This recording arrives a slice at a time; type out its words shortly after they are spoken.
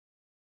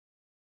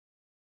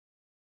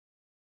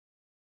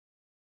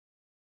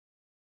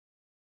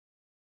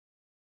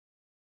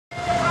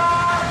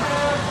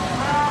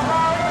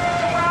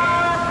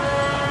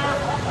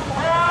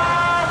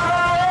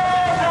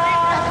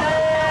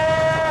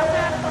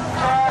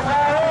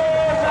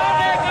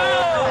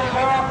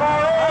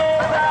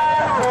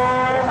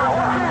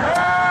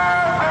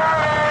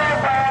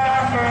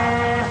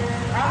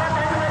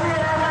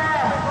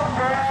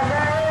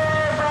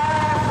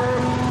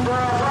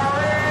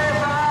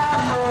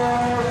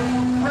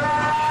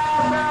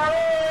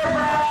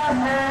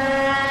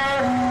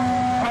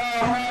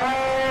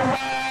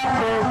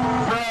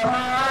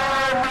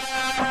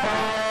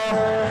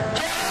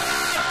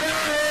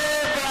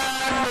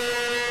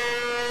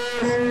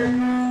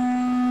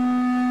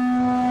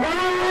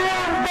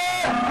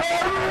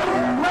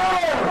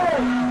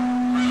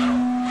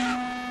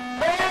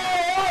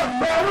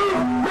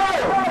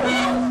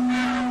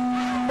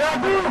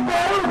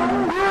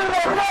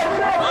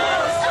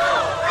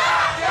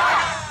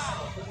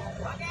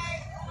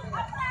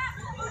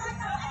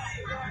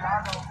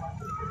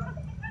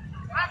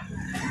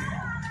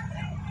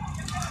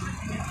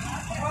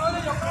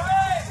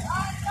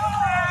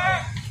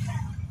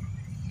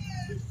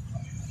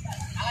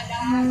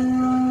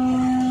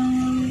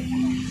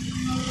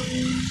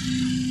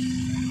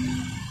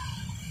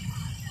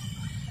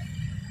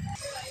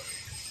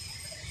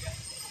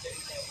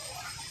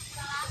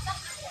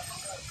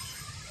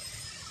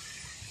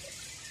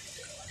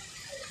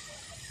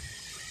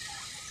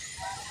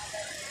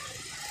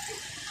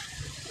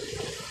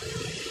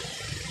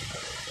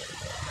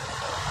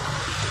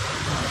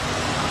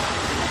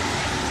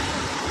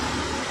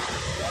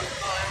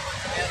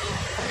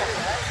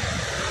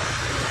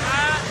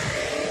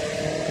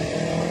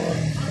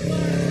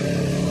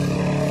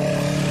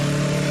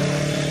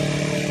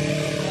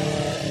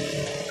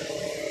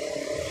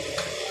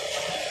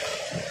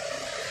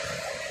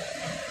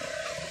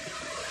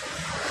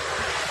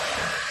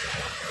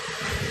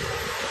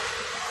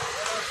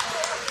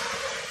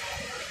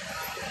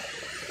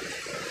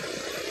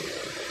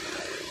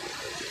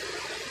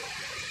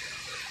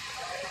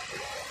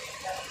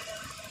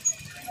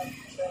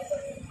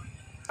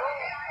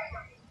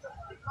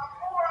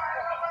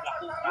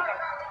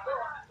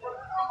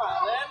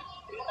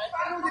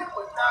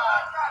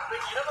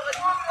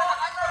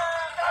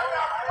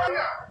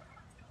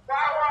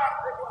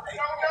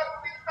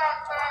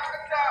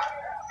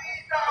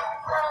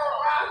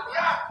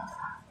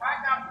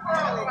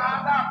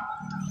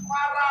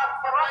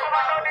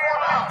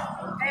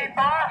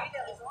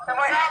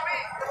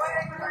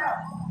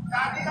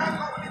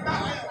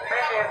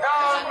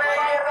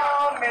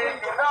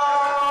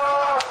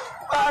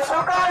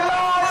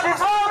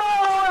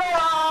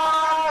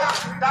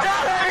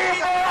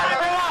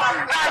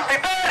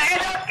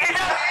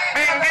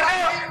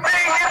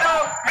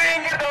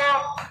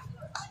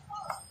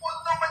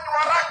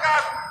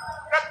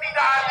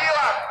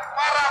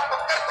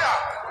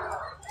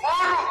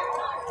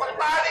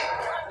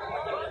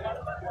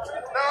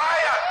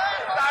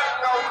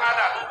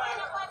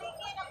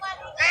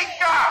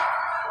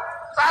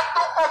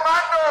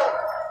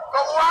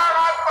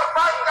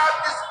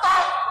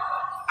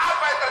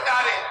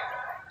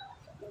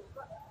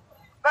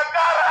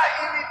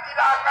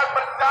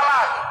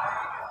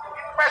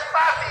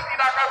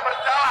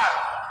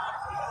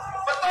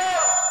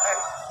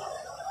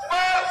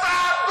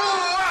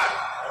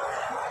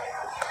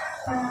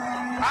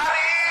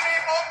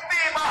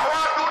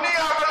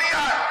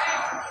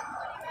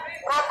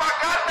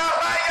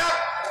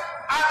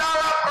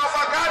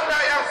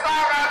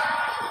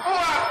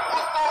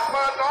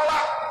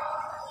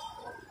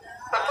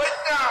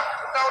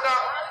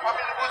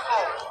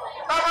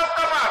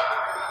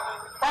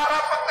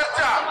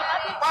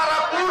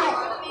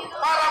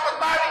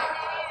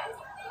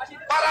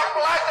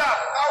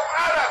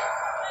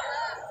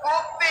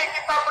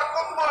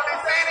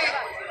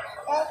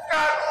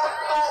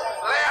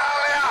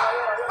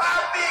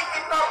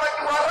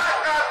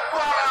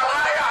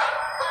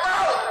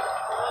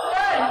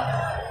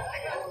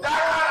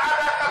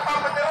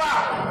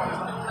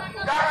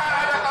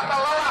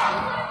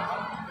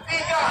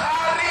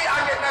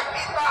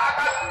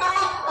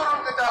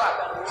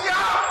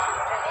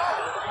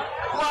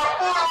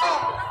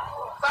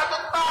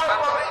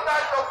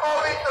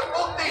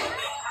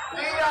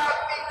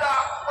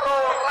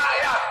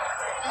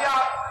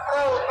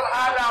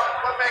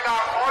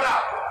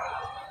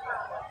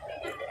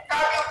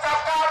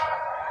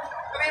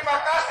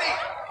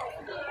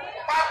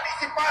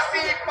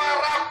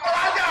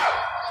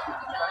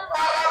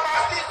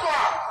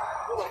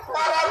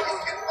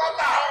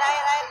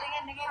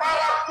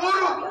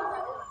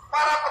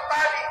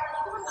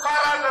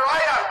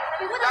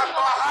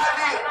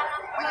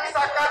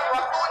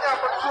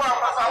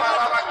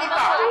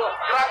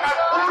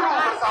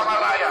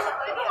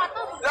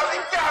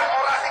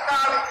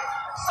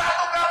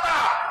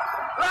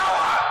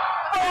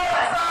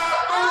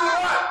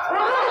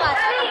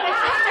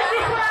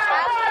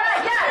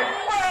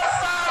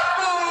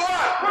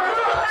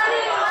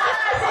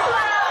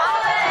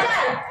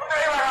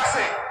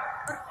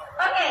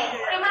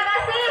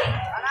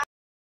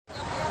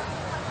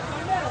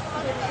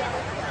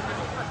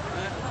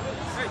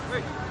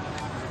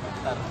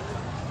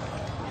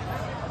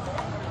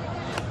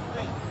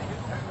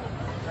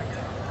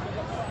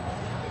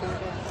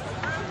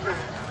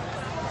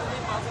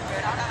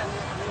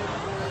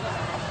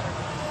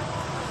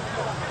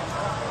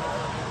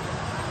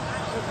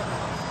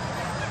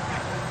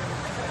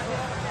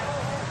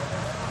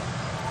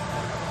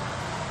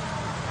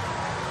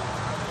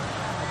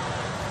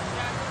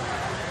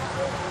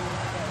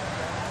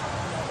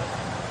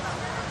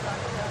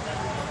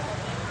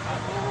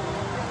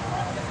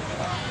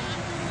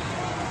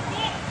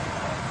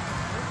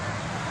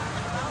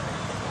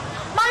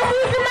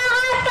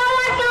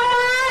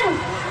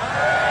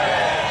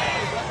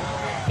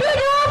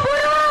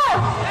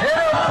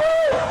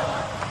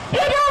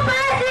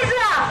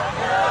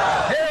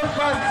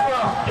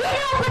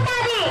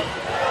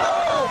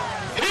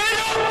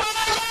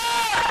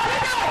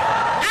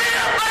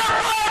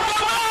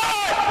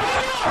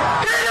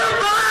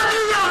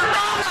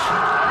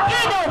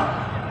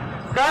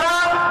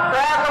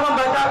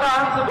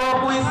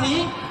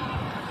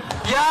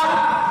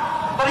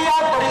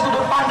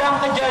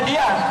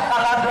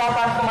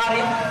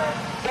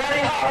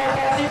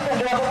represif yang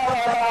dilakukan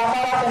oleh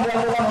aparat yang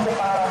dilakukan untuk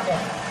para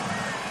rakyat.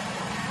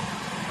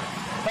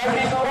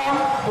 Bagi seorang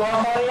Buah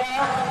Maria,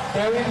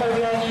 Dewi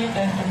Febriani,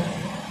 dan Bumi.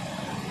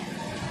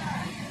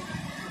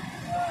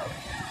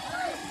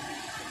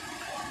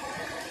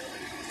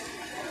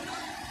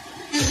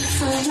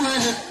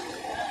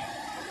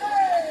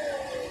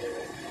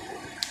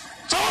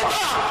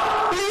 Coba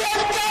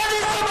lihat kali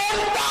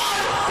sebentar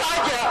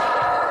saja.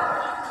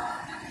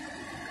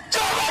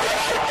 Coba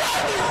lihat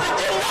kali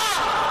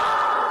sejenak.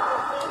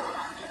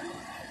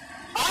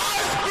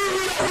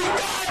 Aspirasi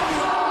kami,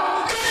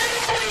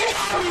 kritik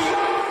kami.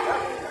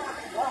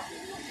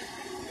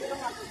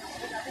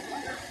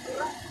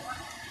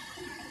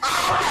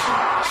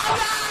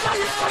 Ada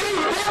arti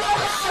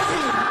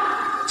demokrasi.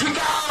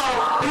 Jika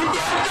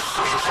impian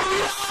kami tak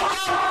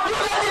dihilangkan,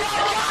 juga tidak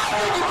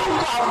kami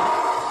dibungkam.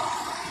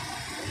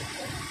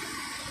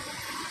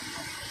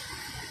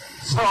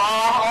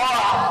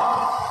 Seolah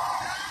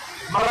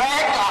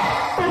mereka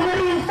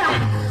pemerintah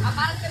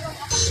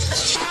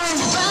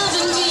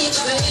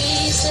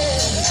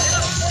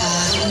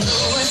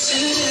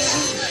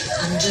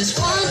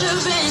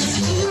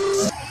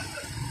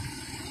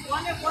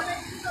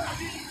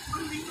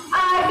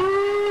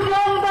aduh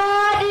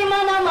domba di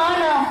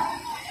mana-mana,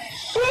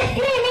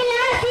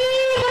 diskriminasi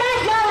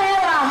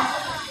merajalela.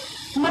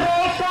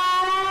 Mereka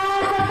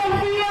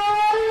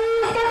kepentingan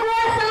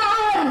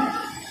kekuasaan.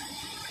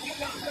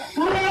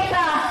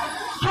 Mereka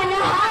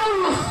hanya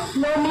haus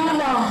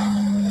nominal.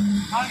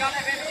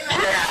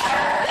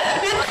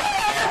 itu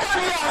yang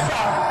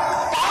biasa.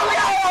 Kami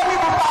alami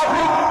di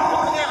pabrik.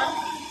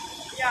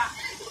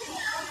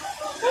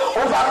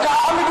 Usaha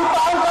kami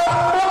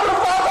ditangkap dan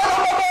berpasangan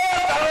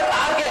sama kalau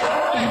target.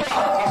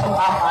 Tidak masuk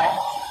akal.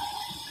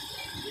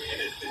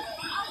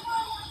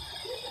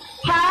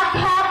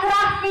 Hak-hak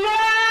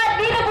rakyat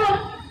direbut.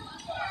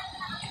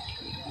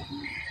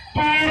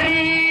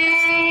 Diri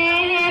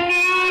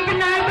ini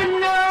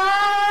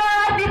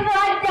benar-benar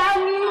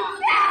ditelanjangi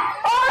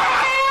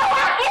oleh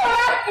wakil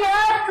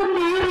rakyat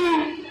sendiri.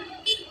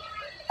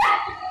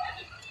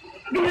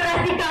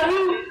 Generasi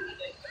kami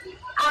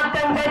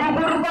akan jadi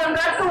buruh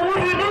pangkat seumur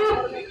hidup.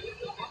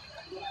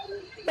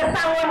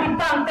 Pesangon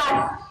dipangkas,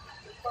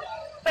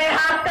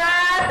 PHK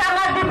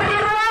sangat diberi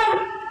ruang.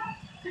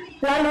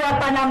 Lalu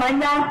apa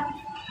namanya?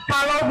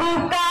 Kalau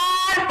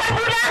bukan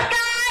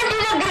perbudakan di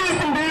negeri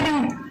sendiri.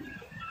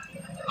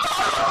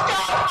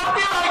 Haruskah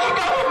seperti lagi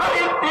kami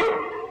berhenti?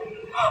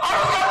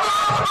 Haruskah terus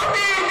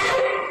seperti ini?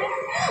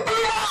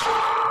 Tidak.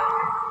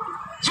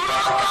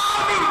 Juang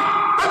kami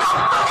tetap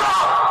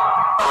tegak.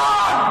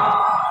 Pelan.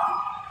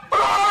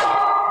 Pelan.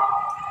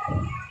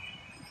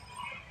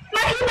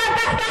 Masih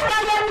pantaskah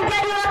kalian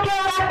menjadi wakil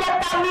rakyat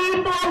kami,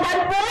 Tuan dan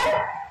Puan?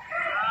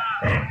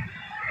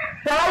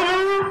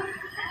 Lalu,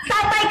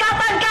 sampai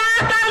kapankah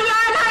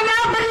kalian hanya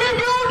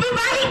berlindung di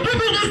balik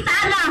gedung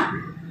istana,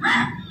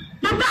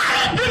 di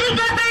balik gedung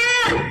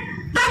DPR,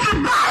 dan di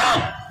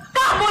balik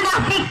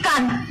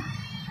kemunafikan?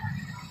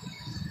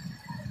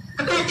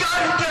 Ketika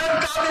pikiran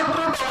kami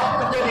berubah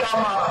menjadi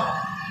amarah.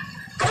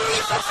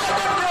 Ketika para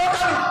dan dewa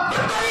kami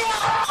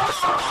berteriak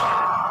apa-apa.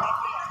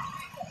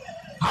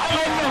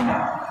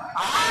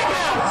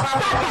 Hanya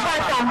satu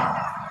kata,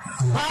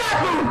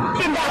 satu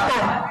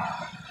tindakan.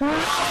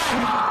 Lawan,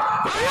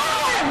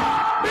 lawan,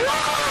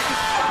 lawan,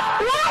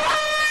 lawan.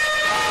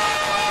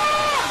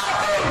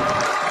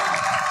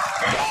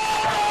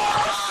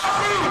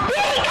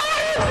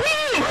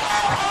 Dikorupsi,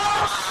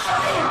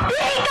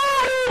 dikorupsi,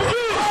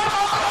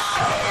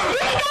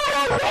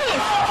 dikorupsi,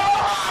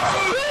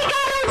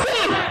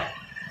 dikorupsi.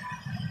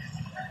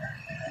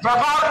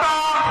 Jakarta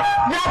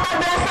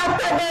 18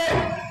 Oktober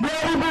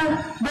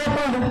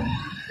 2020.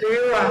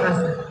 Terima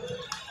kasih.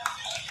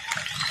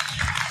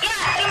 Ya,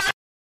 terima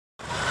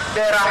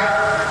Daerah.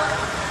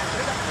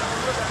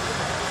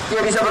 Ya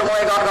bisa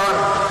bermulai kawan-kawan.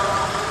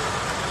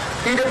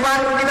 Di depan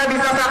kita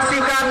bisa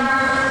saksikan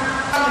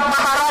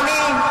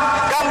Maharani,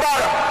 gambar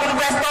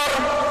investor,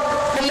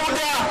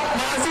 pemuda,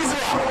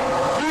 mahasiswa,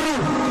 buruh,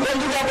 dan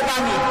juga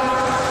petani.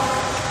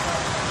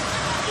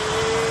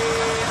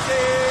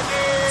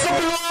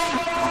 Sebelum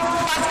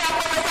pasca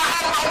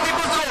pengesahan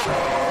Omnibus Law,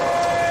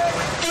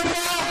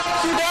 kita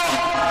sudah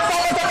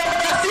sama-sama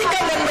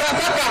menyaksikan dan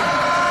merasakan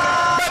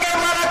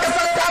bagaimana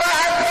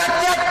kesengsaraan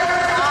rakyat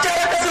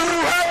secara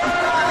keseluruhan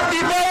di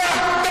bawah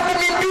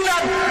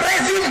kepemimpinan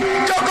rezim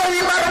Jokowi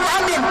Maruf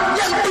Amin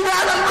yang tidak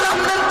akan pernah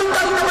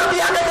menentukan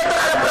keberpihakannya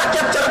terhadap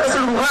rakyat secara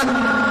keseluruhan.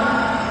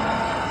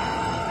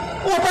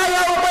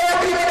 Upaya-upaya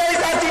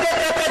kriminalisasi dan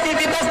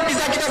represivitas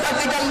bisa kita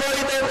saksikan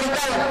melalui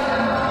teoritikal,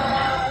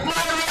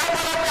 melalui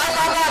aparat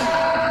keamanan.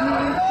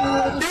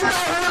 Di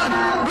tahun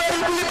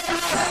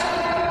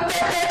 2015,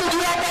 PP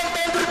 78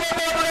 tahun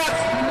 2015,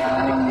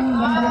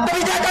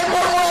 kebijakan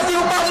formulasi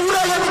upah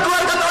murah yang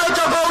dikeluarkan oleh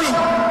Jokowi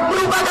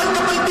merupakan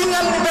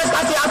kepentingan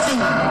investasi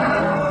asing.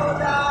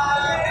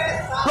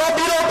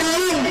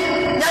 Lobby-lobbying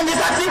yang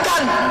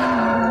disaksikan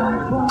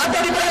atau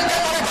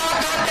diperankan oleh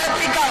kawan-kawan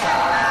teatrikal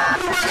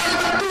merupakan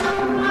bentuk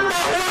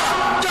bahwa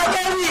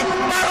Jokowi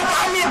Maruf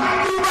Amin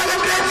merupakan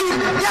rezim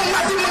yang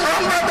masih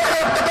menghambat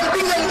terhadap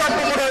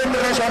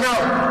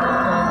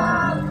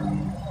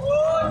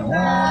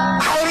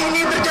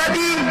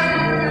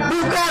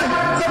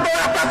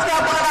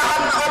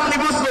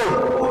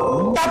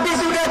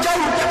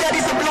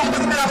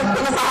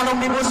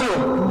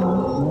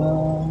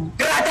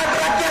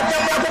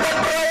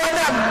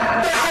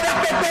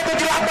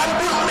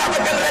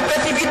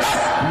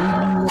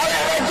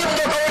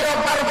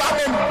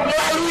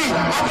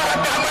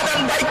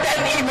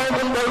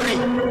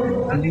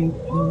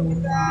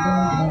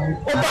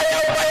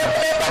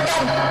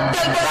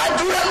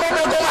pembubaran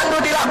mobil komando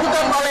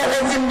dilakukan oleh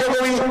rezim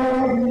Jokowi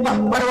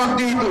pada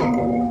waktu itu.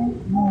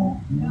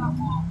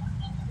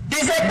 Di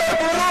sektor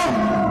buruh,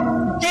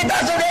 kita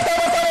sudah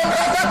sama-sama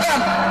merasakan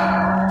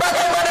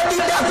bagaimana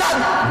tindasan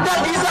dan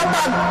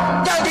isapan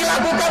yang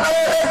dilakukan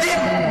oleh rezim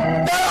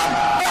dalam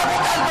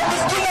melakukan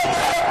pemiskinan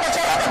terhadap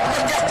masyarakat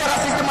pekerja secara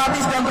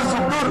sistematis dan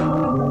terstruktur.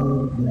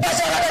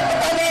 Masyarakat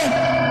petani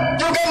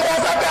juga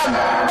merasakan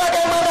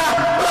bagaimana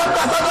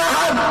perampasan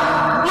lahan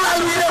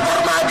melalui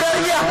reforma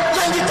agraria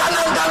yang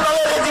dicanangkan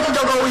oleh rezim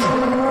Jokowi.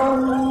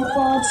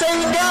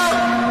 Sehingga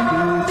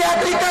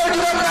teatrikal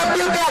juga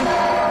menampilkan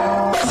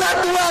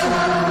persatuan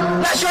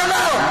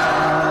nasional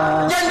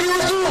yang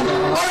diusung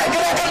oleh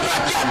gerakan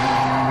rakyat,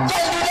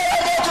 yang di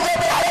dalamnya juga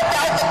berharap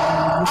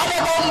ada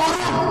kaum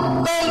buruh,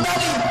 kaum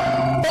tani,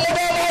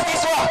 tenaga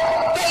mahasiswa,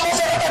 dan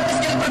masyarakat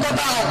miskin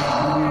perkotaan.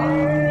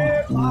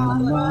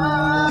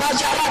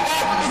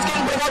 Masyarakat miskin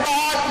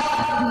perkotaan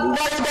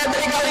dari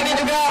teatrikal ini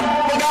juga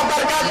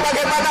menggambarkan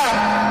bagaimana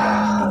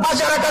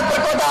masyarakat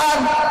perkotaan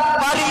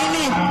hari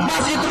ini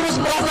masih terus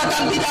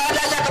merasakan tidak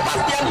adanya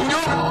kepastian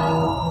hidup,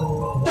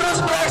 terus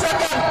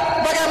merasakan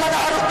bagaimana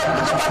harus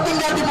tempat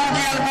tinggal di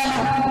pemukiman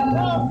kumuh.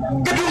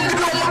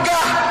 Gedung-gedung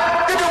megah,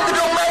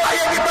 gedung-gedung mewah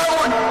yang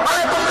dibangun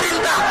oleh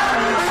pemerintah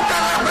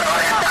bukanlah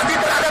berorientasi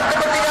terhadap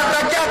kepentingan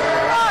rakyat.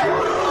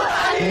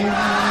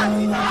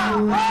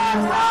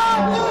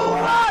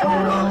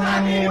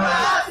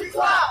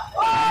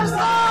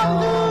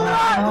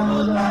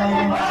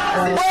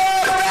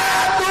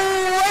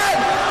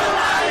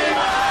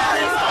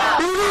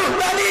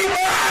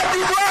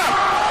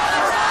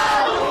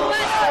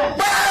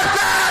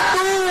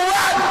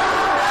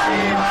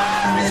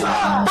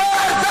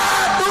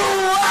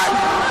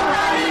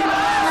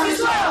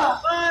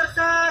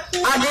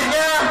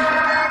 Akhirnya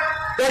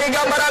dari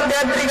gambaran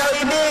teatrikal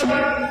ini,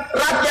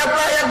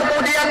 rakyatlah yang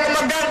kemudian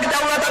memegang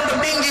kedaulatan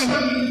tertinggi,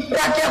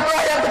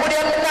 rakyatlah yang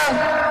kemudian menang,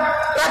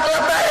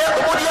 rakyatlah yang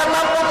kemudian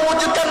mampu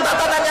mewujudkan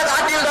tatanan yang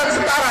adil dan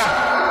setara.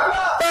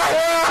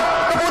 Bahwa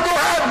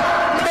kebutuhan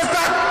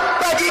mendesak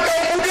bagi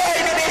kaum muda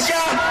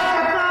Indonesia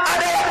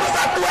adalah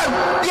persatuan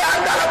di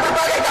antara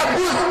berbagai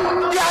kampus,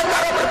 di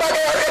antara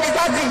berbagai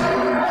organisasi,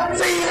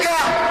 sehingga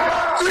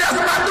sudah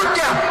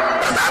sepatutnya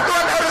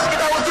persatuan harus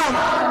kita usung.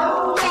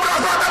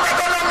 Kemerosotan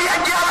ekonomi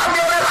yang dialami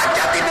oleh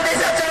rakyat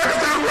Indonesia secara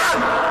keseluruhan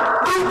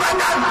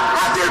merupakan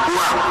hasil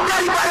buah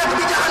daripada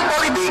kebijakan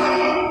politik.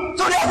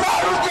 Sudah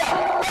seharusnya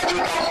bagi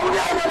kaum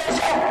muda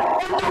Indonesia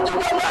untuk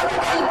juga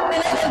melakukan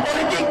tindakan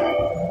politik.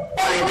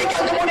 Politik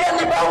yang kemudian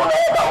dibangun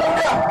oleh kaum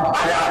muda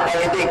adalah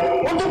politik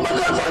untuk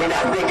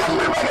menkonsolidasikan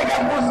berbagai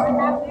kampus.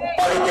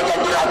 Politik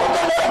yang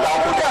dilakukan oleh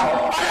kaum muda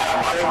adalah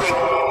politik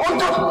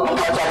untuk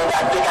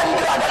menkonsolidasikan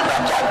gerakan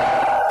rakyat.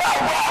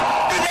 Bahwa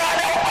tidak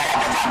ada upaya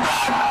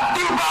kesejahteraan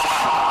di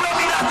bawah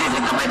dominasi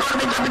sistem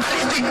ekonomi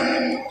kapitalistik.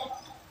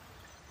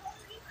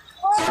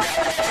 Sudah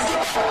menjadi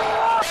sikap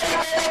dari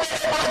Komite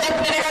Reformasi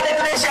Pendidikan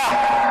Indonesia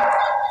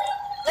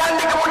yang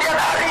di kemudian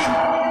hari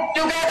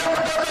juga akan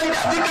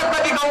mengkonsolidasikan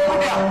bagi kaum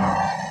muda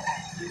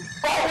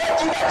bahwa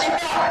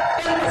cita-cita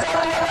dan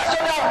persatuan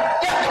nasional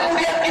yang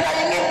kemudian kita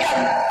inginkan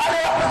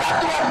adalah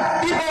persatuan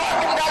di bawah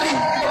kendali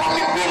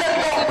kepemimpinan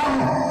kaum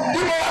buruh,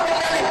 di bawah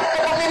kendali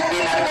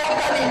kepemimpinan kaum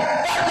tani,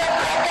 karena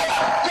mereka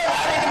lah yang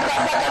hari ini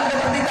merasakan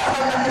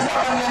ketertindasan dan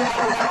kesalahan yang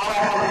dilakukan oleh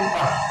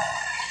pemerintah.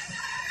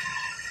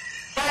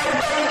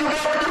 PRPI juga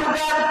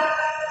menunjukkan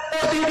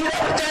posisi tidak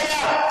percaya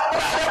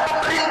terhadap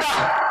pemerintah.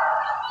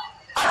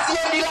 Aksi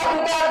yang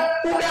dilakukan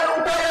bukan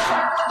upaya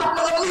untuk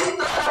mengemis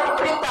terhadap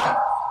pemerintah,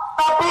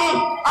 tapi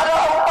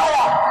adalah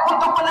upaya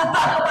untuk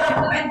mendesak kepada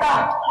pemerintah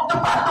untuk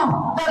patuh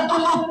dan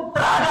tunduk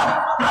terhadap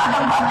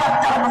gerakan rakyat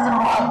secara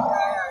keseluruhan.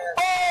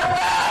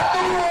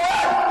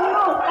 Persatuan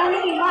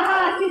Kami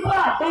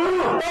mahasiswa.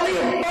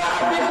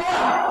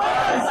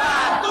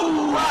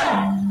 Persatuan.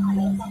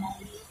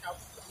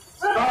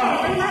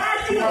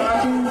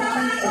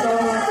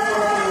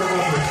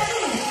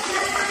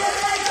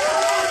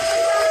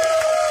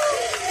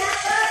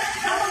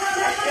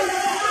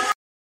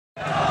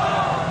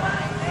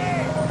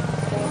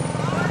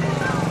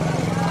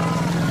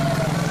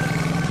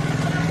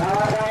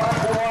 Kawan-kawan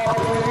semua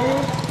berdiri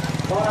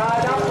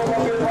menghadap ke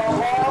mobil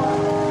pokok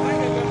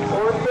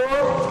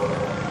untuk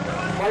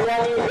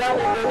menyanyikan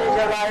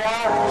Indonesia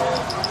Raya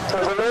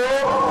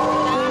sebelum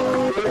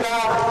kita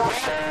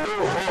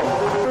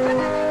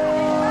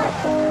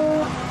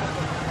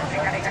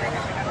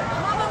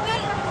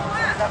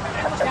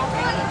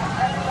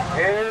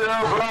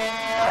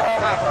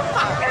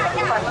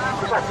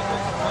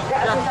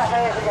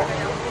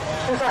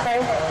susah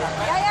saya.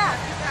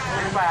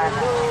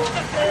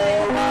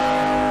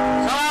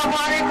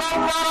 Assalamualaikum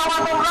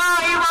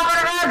warahmatullahi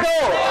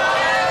wabarakatuh.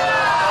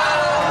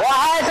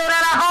 Wahai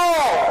saudaraku,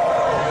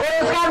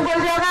 teruskan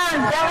perjuangan,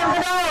 jangan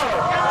kendor.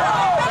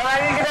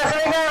 Selain kita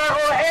seringkan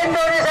lagu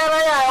Indonesia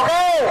Raya,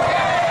 oke?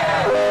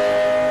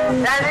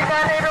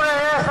 Nyanyikan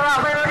Indonesia setelah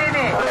melodi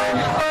ini.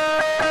 Indonesia.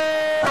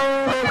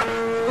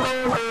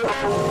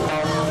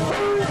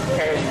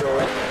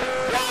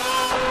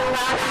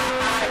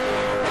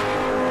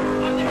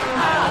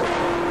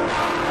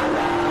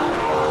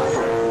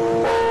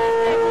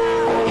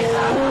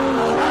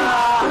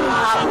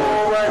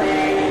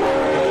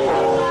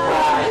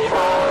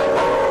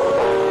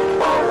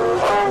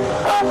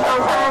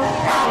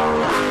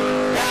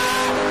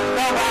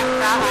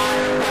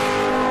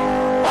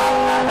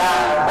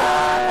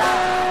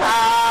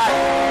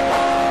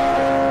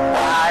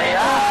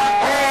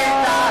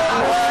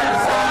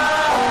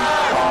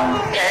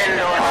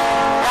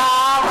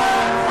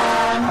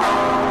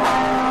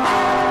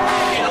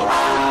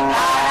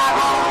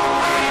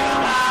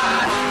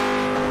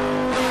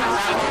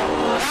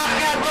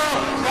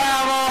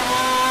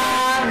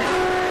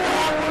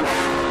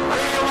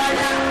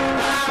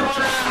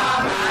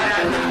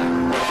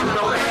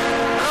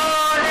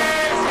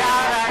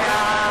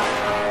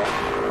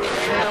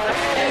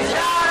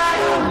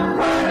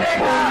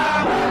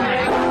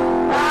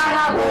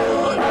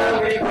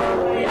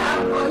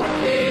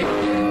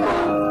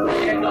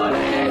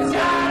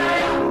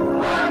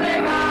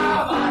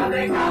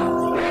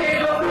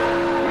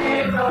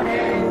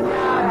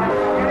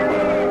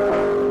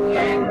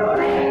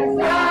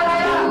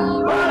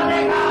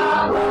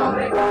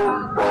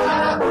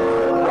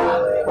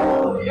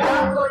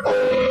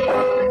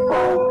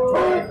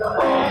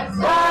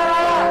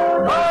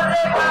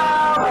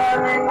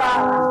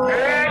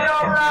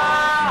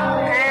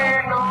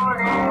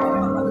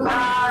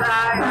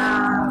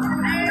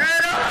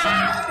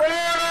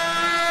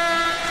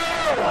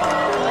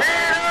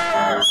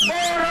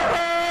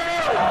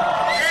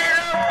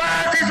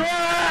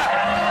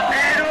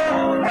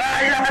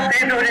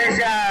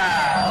 Indonesia.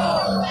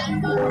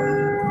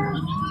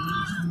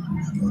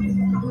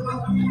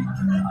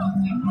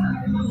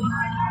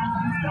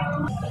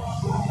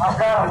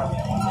 Masker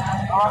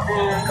harus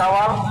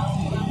dikawal,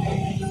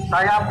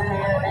 sayap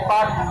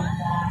dilipat.